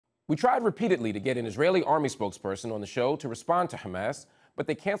We tried repeatedly to get an Israeli army spokesperson on the show to respond to Hamas, but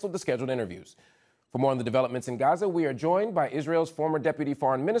they canceled the scheduled interviews. For more on the developments in Gaza, we are joined by Israel's former deputy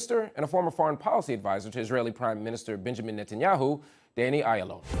foreign minister and a former foreign policy advisor to Israeli Prime Minister Benjamin Netanyahu, Danny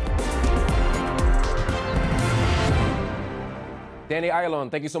Ayalon. Danny Ayalon,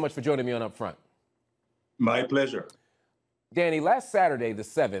 thank you so much for joining me on UpFront. My pleasure. Danny, last Saturday, the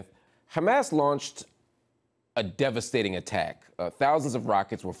 7th, Hamas launched a devastating attack. Thousands of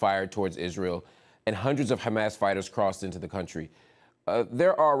rockets were fired towards Israel, and hundreds of Hamas fighters crossed into the country.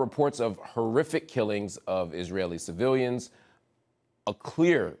 There are reports of horrific killings of Israeli civilians, a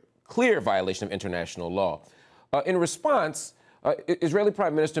clear violation of international law. In response, Israeli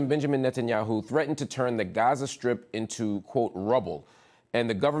Prime Minister Benjamin Netanyahu threatened to turn the Gaza Strip into, quote, rubble, and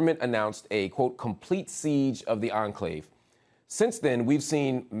the government announced a, quote, complete siege of the enclave. Since then, we've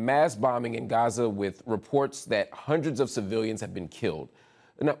seen mass bombing in Gaza with reports that hundreds of civilians have been killed.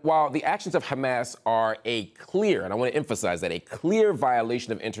 Now, while the actions of Hamas are a clear, and I want to emphasize that, a clear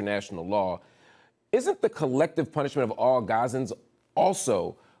violation of international law, isn't the collective punishment of all Gazans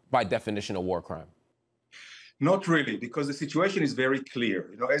also, by definition, a war crime? Not really, because the situation is very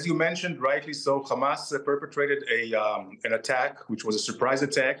clear. As you mentioned, rightly so, Hamas perpetrated an attack, which was a surprise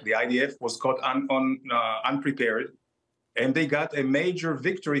attack. The IDF was caught unprepared, and they got a major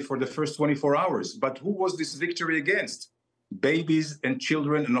victory for the first 24 hours. But who was this victory against? Babies and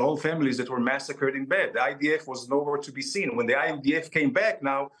children and whole families that were massacred in bed. The IDF was nowhere to be seen. When the IDF came back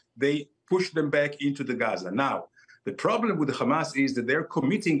now, they pushed them back into the Gaza. Now, the problem with the Hamas is that they're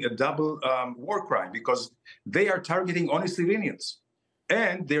committing a double war crime because they are targeting only civilians.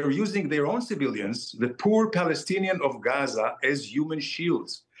 And they're using their own civilians, the poor Palestinians of Gaza, as human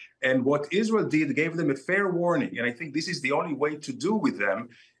shields. And what Israel did gave them a fair warning. And I think this is the only way to do with them,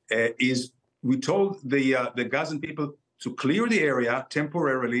 is we told the Gazan people to clear the area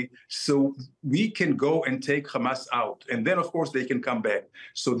temporarily so we can go and take Hamas out. And then, of course, they can come back.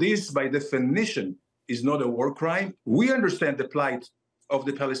 So this, by definition, is not a war crime. We understand the plight of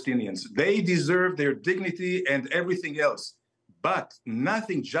the Palestinians. They deserve their dignity and everything else. But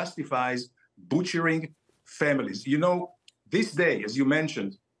nothing justifies butchering families. This day, as you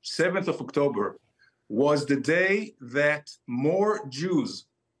mentioned, 7th of October, was the day that more Jews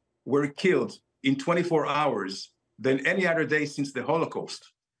were killed in 24 hours than any other day since the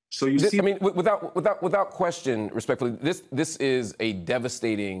Holocaust. So you see, I mean, without question, respectfully, this is a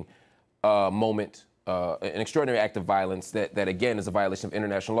devastating moment, an extraordinary act of violence that again is a violation of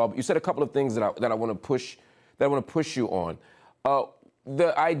international law. But you said a couple of things that I want to push you on.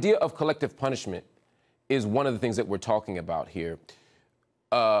 The idea of collective punishment is one of the things that we're talking about here.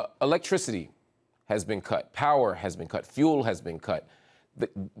 Electricity has been cut, power has been cut, fuel has been cut.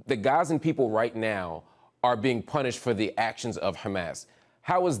 The Gazan people right now are being punished for the actions of Hamas.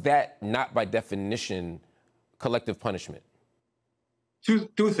 How is that not, by definition, collective punishment?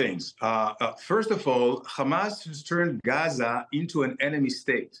 Two things. First of all, Hamas has turned Gaza into an enemy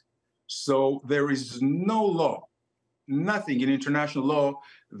state. So there is no law, nothing in international law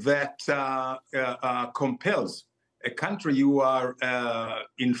that compels a country you are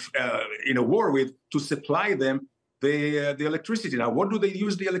in a war with to supply them the electricity. Now, what do they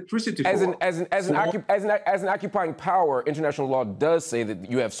use the electricity for? As an occupying power, international law does say that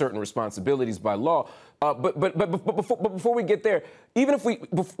you have certain responsibilities by law. But before we get there, even if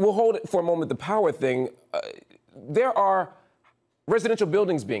we'll hold it for a moment, the power thing, there are residential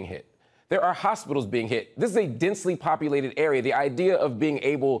buildings being hit. There are hospitals being hit. This is a densely populated area. The idea of being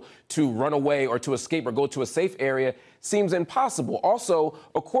able to run away or to escape or go to a safe area seems impossible. Also,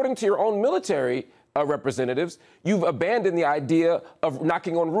 according to your own military representatives, you've abandoned the idea of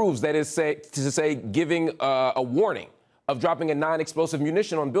knocking on roofs, that is to say giving a warning of dropping a non-explosive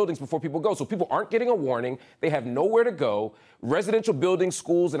munition on buildings before people go. So people aren't getting a warning. They have nowhere to go. Residential buildings,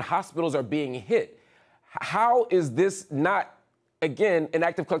 schools, and hospitals are being hit. How is this not, again, an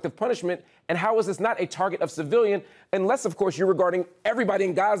act of collective punishment? And how is this not a target of civilian, unless, of course, you're regarding everybody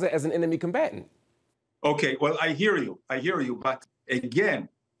in Gaza as an enemy combatant? Okay, well, I hear you. But again,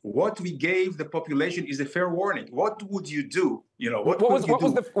 what we gave the population is a fair warning. What would you do?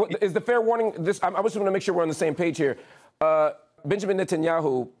 Is the fair warning this? I just want to make sure we're on the same page here. Benjamin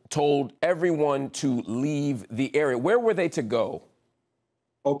Netanyahu told everyone to leave the area. Where were they to go?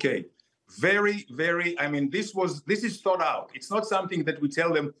 Okay. Very, I mean, this is thought out. It's not something that we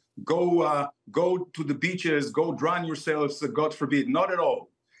tell them, go to the beaches, go drown yourselves, God forbid. Not at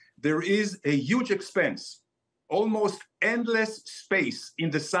all. There is a huge expense, almost endless space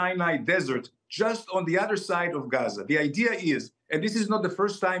in the Sinai desert, just on the other side of Gaza. The idea is, and this is not the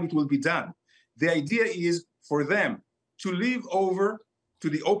first time it will be done, the idea is for them to live over to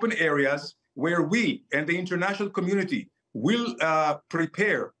the open areas where we and the international community will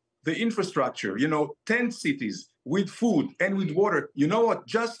prepare the infrastructure, 10 cities with food and with water. You know what?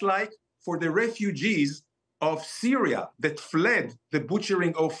 Just like for the refugees of Syria that fled the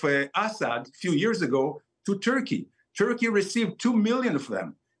butchering of Assad a few years ago to Turkey. Turkey received 2 million of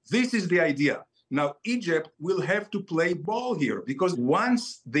them. This is the idea. Now, Egypt will have to play ball here because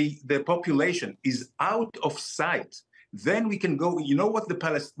once the population is out of sight, then we can go. You know what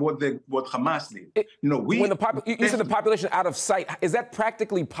what Hamas did? You said the population out of sight. Is that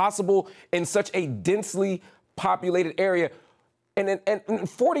practically possible in such a densely populated area? And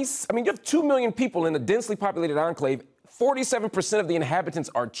 40, I mean, you have 2 million people in a densely populated enclave. 47% of the inhabitants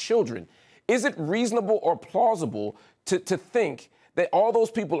are children. Is it reasonable or plausible to think that all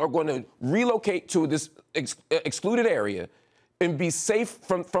those people are going to relocate to this excluded area and be safe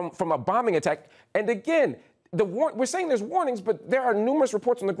from a bombing attack? And again, we're saying there's warnings, but there are numerous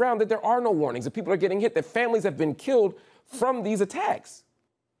reports on the ground that there are no warnings, that people are getting hit, that families have been killed from these attacks.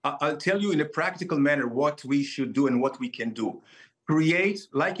 I'll tell you in a practical manner what we should do and what we can do. Create,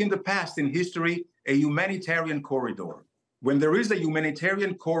 like in the past in history, a humanitarian corridor. When there is a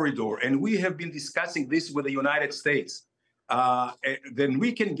humanitarian corridor, and we have been discussing this with the United States, then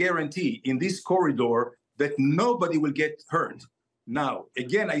we can guarantee in this corridor that nobody will get hurt. Now,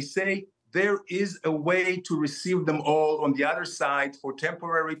 again, I say there is a way to receive them all on the other side for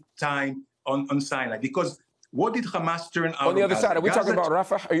temporary time on Sinai. Because what did Hamas turn out on the other Gaza? side? Are we Gaza, talking about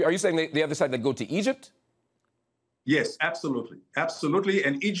Rafah? Are you saying the other side that go to Egypt? Yes, absolutely. Absolutely.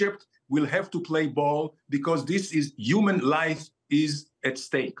 And Egypt will have to play ball because this is human life is at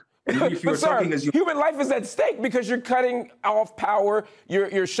stake. And if you're talking as human life is at stake because you're cutting off power,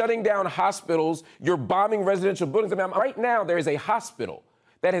 you're shutting down hospitals, you're bombing residential buildings. I mean, right now, there is a hospital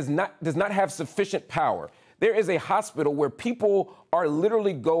that does not have sufficient power. There is a hospital where people are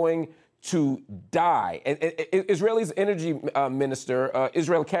literally going to die. And Israel's energy minister,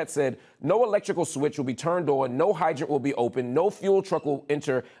 Israel Katz, said no electrical switch will be turned on, no hydrant will be open, no fuel truck will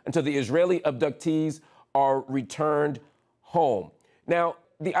enter until the Israeli abductees are returned home. Now,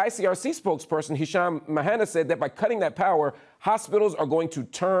 the ICRC spokesperson, Hisham Mahana, said that by cutting that power, hospitals are going to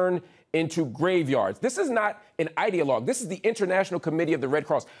turn into graveyards. This is not an ideologue. This is the International Committee of the Red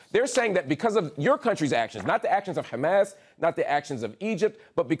Cross. They're saying that because of your country's actions, not the actions of Hamas, not the actions of Egypt,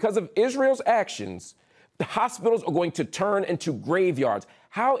 but because of Israel's actions, the hospitals are going to turn into graveyards.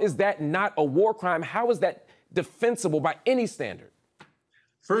 How is that not a war crime? How is that defensible by any standard?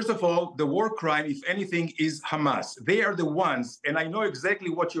 First of all, the war crime, if anything, is Hamas. They are the ones, and I know exactly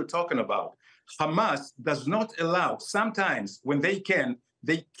what you're talking about. Hamas does not allow, sometimes when they can,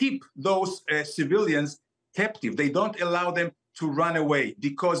 they keep those civilians captive. They don't allow them to run away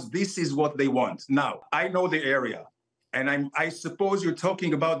because this is what they want. Now, I know the area, and I suppose you're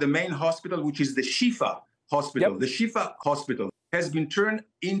talking about the main hospital, which is the Shifa hospital. Yep. The Shifa hospital has been turned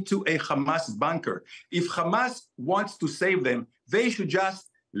into a Hamas bunker. If Hamas wants to save them, they should just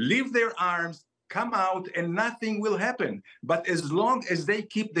leave their arms, come out, and nothing will happen. But as long as they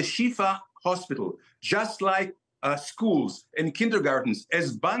keep the Shifa hospital, just like schools and kindergartens,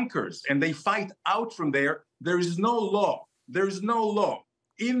 as bunkers, and they fight out from there, there is no law. There is no law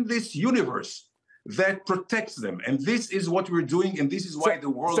in this universe that protects them. And this is what we're doing, and this is why the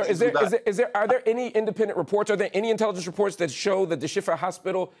world are there any independent reports? Are there any intelligence reports that show that the Shifa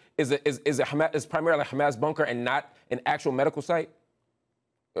hospital is primarily a Hamas bunker and not an actual medical site?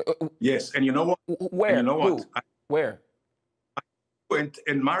 Yes, and you know what? Where? And you know what? Where?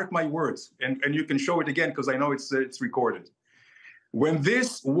 And mark my words, and you can show it again because I know it's recorded. When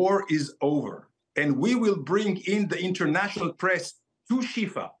this war is over, and we will bring in the international press to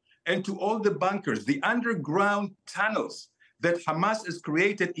Shifa and to all the bunkers, the underground tunnels that Hamas has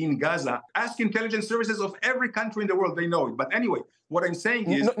created in Gaza, ask intelligence services of every country in the world, they know it. But anyway, what I'm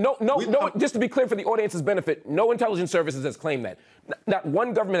saying is... No, just to be clear for the audience's benefit, no intelligence services has claimed that. Not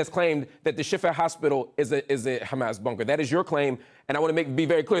one government has claimed that the Shifa hospital is a Hamas bunker. That is your claim, and I want to be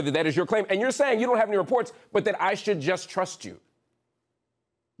very clear that that is your claim. And you're saying you don't have any reports, but that I should just trust you.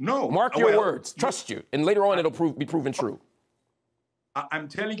 No. Mark your words, trust you, and later on it'll be proven true. I'm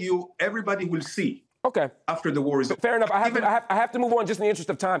telling you, everybody will see. Okay. After the war is over. Fair enough. I have to move on just in the interest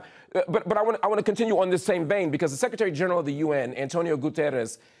of time. But I want to continue on this same vein because the Secretary General of the UN, Antonio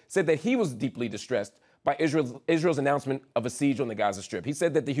Guterres, said that he was deeply distressed by Israel's announcement of a siege on the Gaza Strip. He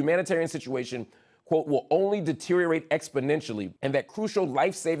said that the humanitarian situation, quote, will only deteriorate exponentially and that crucial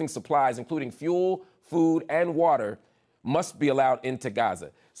life-saving supplies, including fuel, food, and water, must be allowed into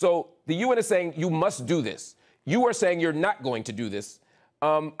Gaza. So the UN is saying you must do this. You are saying you're not going to do this.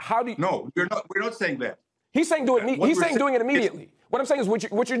 How do you... No, we're not saying that. He's saying doing it immediately. What I'm saying is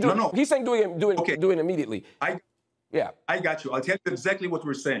what you're doing. No. He's saying doing it immediately. I got you. I'll tell you exactly what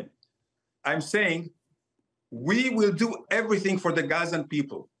we're saying. I'm saying we will do everything for the Gazan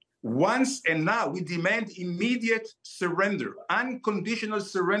people. Once and now, we demand immediate surrender, unconditional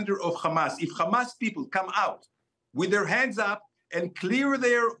surrender of Hamas. If Hamas people come out with their hands up and clear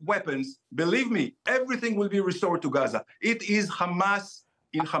their weapons, believe me, everything will be restored to Gaza. It is Hamas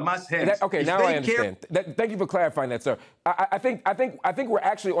in Hamas hands. Now I understand. Thank you for clarifying that, sir. I think we're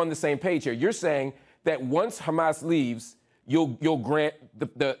actually on the same page here. You're saying that once Hamas leaves, you'll grant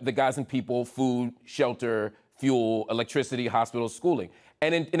the Gazan people food, shelter, fuel, electricity, hospitals, schooling.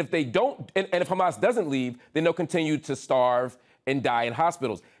 And if they don't, and if Hamas doesn't leave, then they'll continue to starve and die in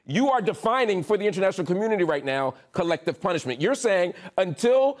hospitals. You are defining for the international community right now collective punishment. You're saying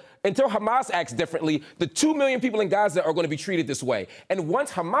until Hamas acts differently, the 2 million people in Gaza are going to be treated this way. And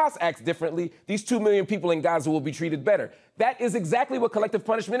once Hamas acts differently, these 2 million people in Gaza will be treated better. That is exactly what collective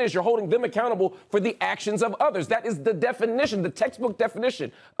punishment is. You're holding them accountable for the actions of others. That is the definition, the textbook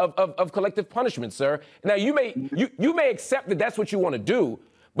definition of collective punishment, sir. Now, you may accept that that's what you want to do,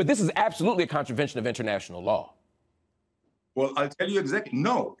 but this is absolutely a contravention of international law. Well, I'll tell you exactly.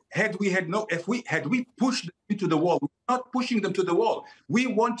 No, had we pushed them into the wall, we're not pushing them to the wall. We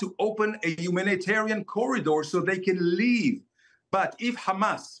want to open a humanitarian corridor so they can leave. But if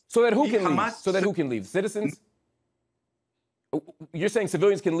Hamas, so that who can leave? Citizens? You're saying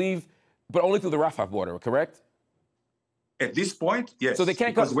civilians can leave, but only through the Rafah border, correct? At this point, yes. So they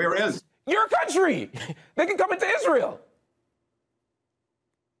can't come. Where else? Your country. They can come into Israel.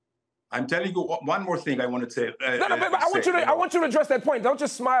 I'm telling you one more thing I want to say. I want you to address that point. Don't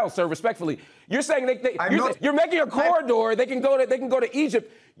just smile, sir, respectfully. You're saying you're making a corridor. They can go to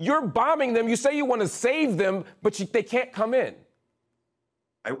Egypt. You're bombing them. You say you want to save them, but they can't come in.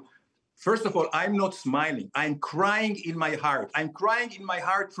 First of all, I'm not smiling. I'm crying in my heart. I'm crying in my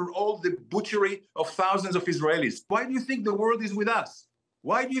heart for all the butchery of thousands of Israelis. Why do you think the world is with us?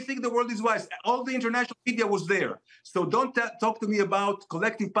 Why do you think the world is wise? All the international media was there. So don't talk to me about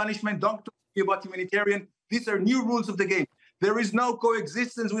collective punishment. Don't talk to me about humanitarian. These are new rules of the game. There is no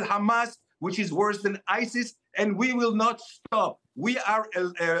coexistence with Hamas, which is worse than ISIS, and we will not stop. We are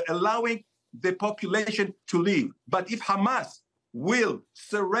allowing the population to leave. But if Hamas will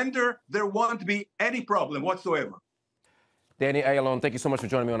surrender, there won't be any problem whatsoever. Danny Ayalon, thank you so much for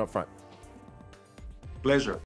joining me on UpFront. Pleasure.